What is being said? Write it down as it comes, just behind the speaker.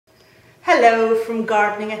Hello from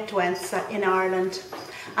gardening at Douentza in Ireland,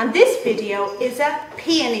 and this video is a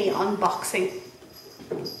peony unboxing.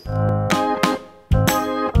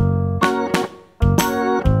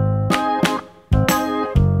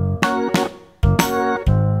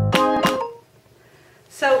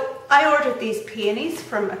 So I ordered these peonies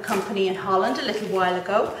from a company in Holland a little while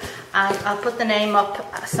ago, and I'll put the name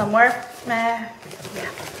up somewhere. I'll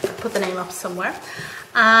put the name up somewhere.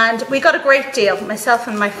 And we got a great deal. Myself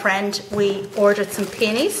and my friend, we ordered some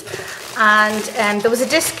peonies, and there was a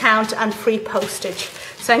discount and free postage.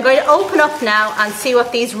 So I'm going to open up now and see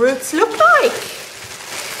what these roots look like.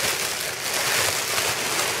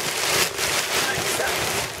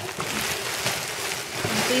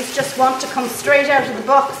 These just want to come straight out of the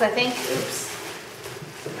box, I think. Oops.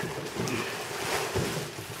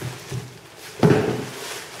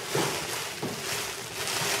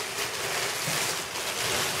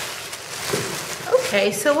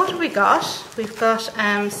 Okay, so what have we got? We've got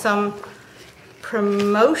some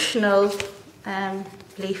promotional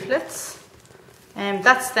leaflets.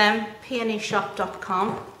 That's them,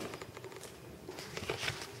 peonyshop.com.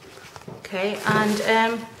 Okay,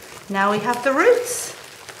 and now we have the roots.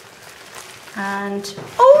 And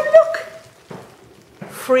oh look!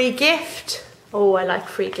 Free gift. Oh, I like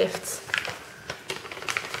free gifts.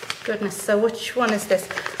 Goodness, so which one is this?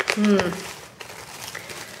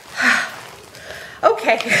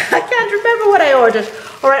 Okay, I can't remember what I ordered.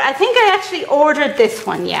 Alright, I think I actually ordered this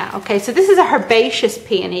one, yeah. Okay, so this is a herbaceous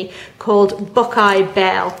peony called Buckeye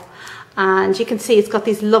Belle. And you can see it's got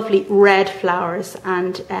these lovely red flowers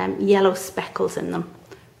and yellow speckles in them.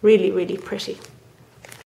 Really, really pretty.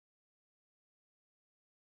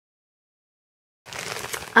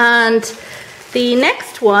 And the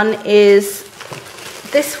next one is,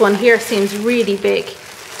 this one here seems really big.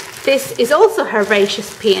 This is also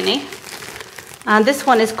herbaceous peony. And this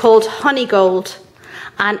one is called Honey Gold,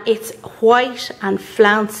 and it's white and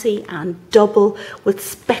flouncy and double with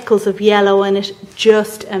speckles of yellow in it.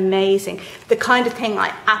 Just amazing. The kind of thing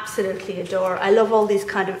I absolutely adore. I love all these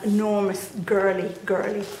kind of enormous girly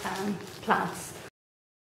plants.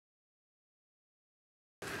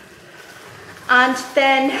 And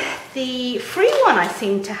then the free one I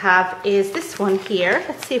seem to have is this one here.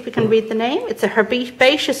 Let's see if we can read the name. It's a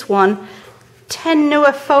herbaceous one,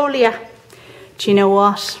 tenuifolia. Do you know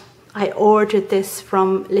what? I ordered this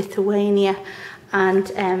from Lithuania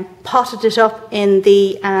and potted it up in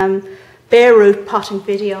the bare root potting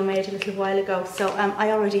video I made a little while ago. So I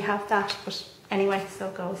already have that, but anyway, so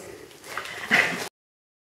it goes.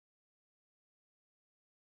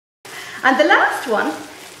 And the last one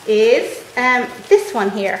is this one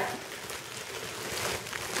here.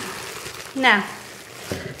 Now,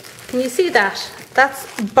 can you see that? That's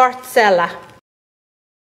Bartzella.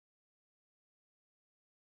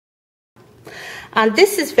 And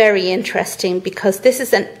this is very interesting because this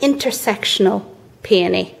is an intersectional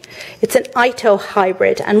peony. It's an Itoh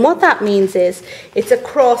hybrid, and what that means is it's a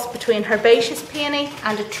cross between herbaceous peony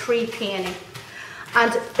and a tree peony.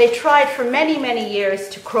 And they tried for many, many years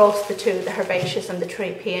to cross the two, the herbaceous and the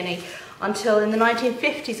tree peony, until in the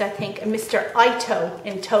 1950s, I think, a Mr. Itoh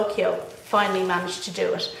in Tokyo finally managed to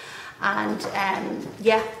do it. And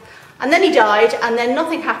yeah. And then he died, and then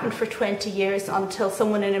nothing happened for 20 years until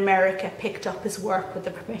someone in America picked up his work with the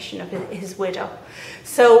permission of his widow.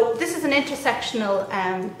 So this is an intersectional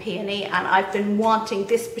peony, and I've been wanting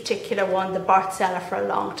this particular one, the Bartzella, for a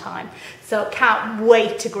long time. So can't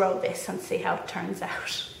wait to grow this and see how it turns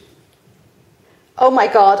out. Oh my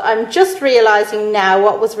God, I'm just realising now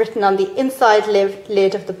what was written on the inside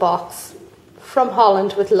lid of the box. From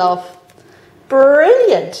Holland with love.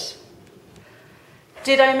 Brilliant!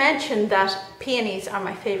 Did I mention that peonies are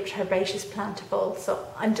my favourite herbaceous plant of all? So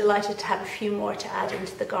I'm delighted to have a few more to add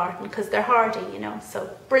into the garden because they're hardy, you know, so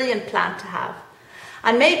brilliant plant to have.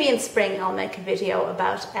 And maybe in spring I'll make a video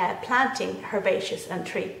about planting herbaceous and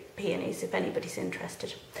tree peonies if anybody's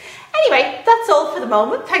interested. Anyway, that's all for the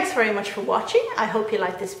moment. Thanks very much for watching. I hope you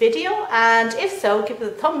liked this video, and if so, give it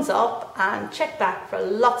a thumbs up and check back for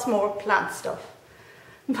lots more plant stuff.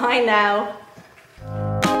 Bye now.